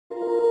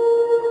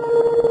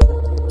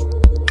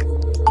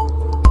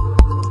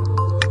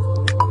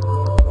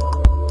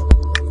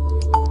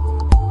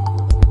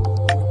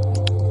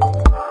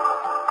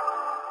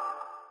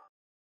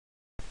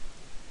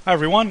Hi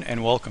everyone,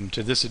 and welcome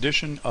to this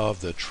edition of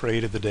the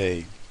Trade of the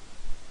Day.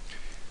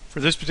 For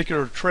this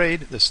particular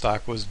trade, the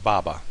stock was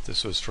BABA.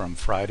 This was from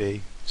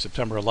Friday,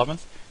 September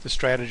 11th. The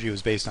strategy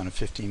was based on a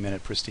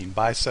 15-minute Pristine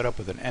buy setup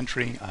with an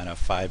entry on a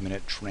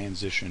 5-minute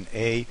transition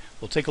A.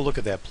 We'll take a look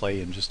at that play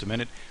in just a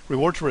minute.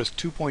 Reward to risk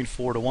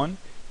 2.4 to 1,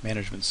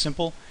 management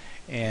simple,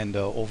 and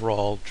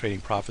overall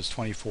trading profits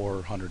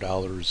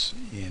 $2,400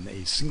 in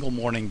a single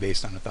morning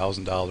based on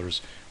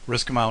 $1,000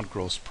 risk amount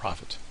gross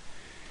profit.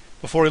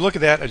 Before we look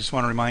at that, I just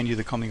want to remind you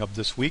that coming up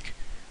this week,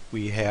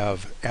 we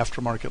have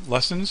aftermarket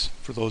lessons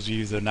for those of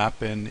you that have not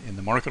been in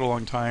the market a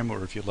long time,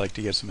 or if you'd like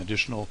to get some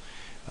additional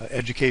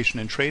education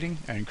in trading.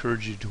 I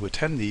encourage you to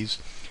attend these.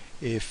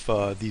 If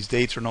these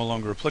dates are no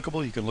longer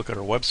applicable, you can look at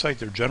our website.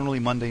 They're generally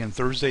Monday and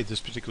Thursday. This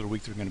particular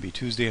week they're going to be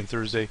Tuesday and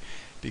Thursday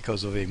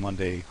because of a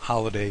Monday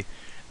holiday.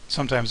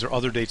 Sometimes there are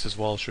other dates as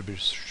well. Should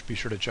be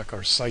sure to check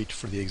our site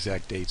for the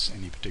exact dates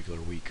any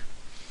particular week.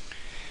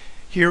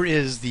 Here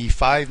is the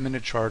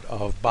 5-minute chart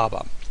of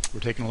BABA. We're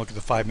taking a look at the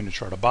 5-minute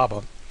chart of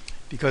BABA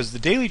because the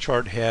daily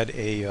chart had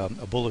a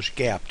bullish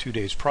gap 2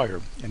 days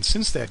prior, and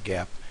since that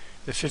gap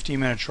the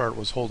 15-minute chart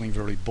was holding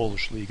very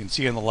bullishly. You can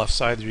see on the left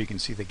side there, you can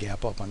see the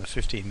gap up on the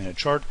 15-minute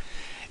chart,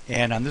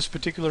 and on this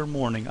particular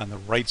morning on the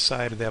right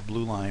side of that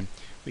blue line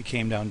we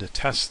came down to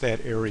test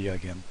that area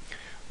again.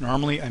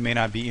 Normally I may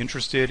not be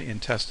interested in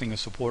testing a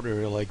support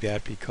area like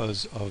that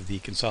because of the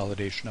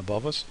consolidation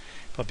above us,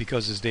 but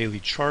because this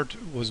daily chart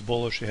was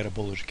bullish, it had a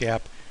bullish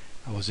gap,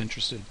 I was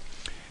interested.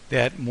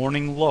 That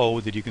morning low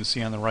that you can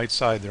see on the right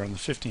side there on the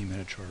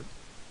 15-minute chart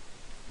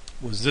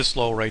was this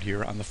low right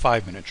here on the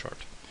 5-minute chart.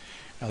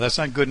 Now that's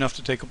not good enough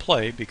to take a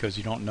play because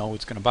you don't know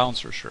it's going to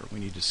bounce for sure. We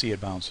need to see it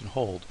bounce and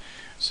hold.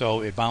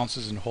 So it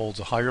bounces and holds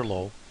a higher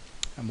low.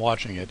 I'm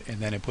watching it, and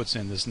then it puts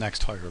in this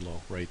next higher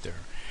low right there.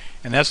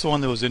 And that's the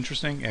one that was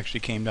interesting. It actually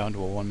came down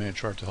to a 1-minute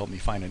chart to help me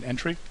find an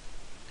entry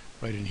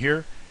right in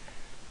here.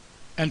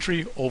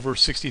 Entry over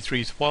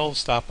 63.12,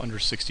 stop under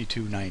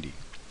 62.90.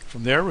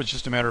 From there it was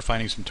just a matter of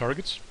finding some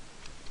targets.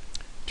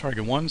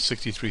 Target 1,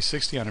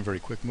 63.60 on a very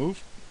quick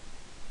move.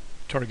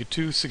 Target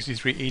 2,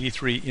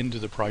 63.83 into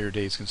the prior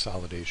day's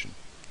consolidation.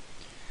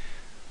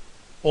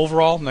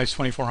 Overall, nice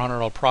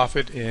 $2,400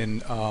 profit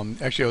in,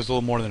 actually it was a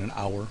little more than an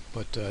hour,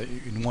 but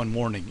in one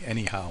morning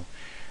anyhow.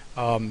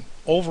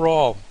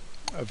 Overall,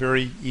 a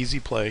very easy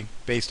play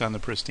based on the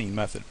Pristine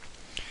method.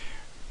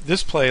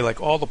 This play,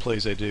 like all the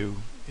plays I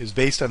do, is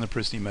based on the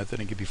Pristine method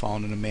and can be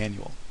found in a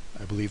manual.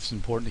 I believe it's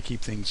important to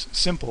keep things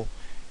simple,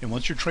 and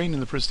once you're trained in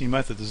the Pristine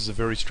method, this is a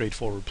very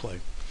straightforward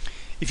play.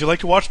 If you'd like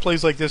to watch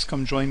plays like this,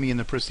 come join me in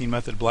the Pristine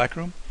method black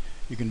room.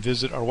 You can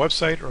visit our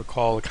website or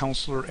call a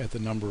counselor at the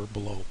number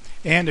below.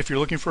 And if you're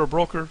looking for a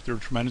broker, there are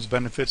tremendous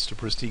benefits to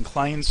Pristine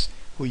clients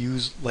who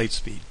use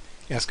Lightspeed.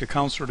 Ask a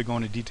counselor to go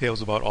into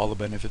details about all the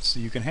benefits that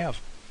you can have.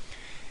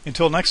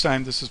 Until next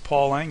time, this is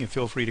Paul Lang, and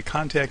feel free to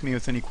contact me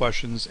with any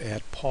questions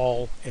at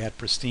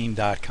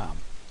paul@pristine.com.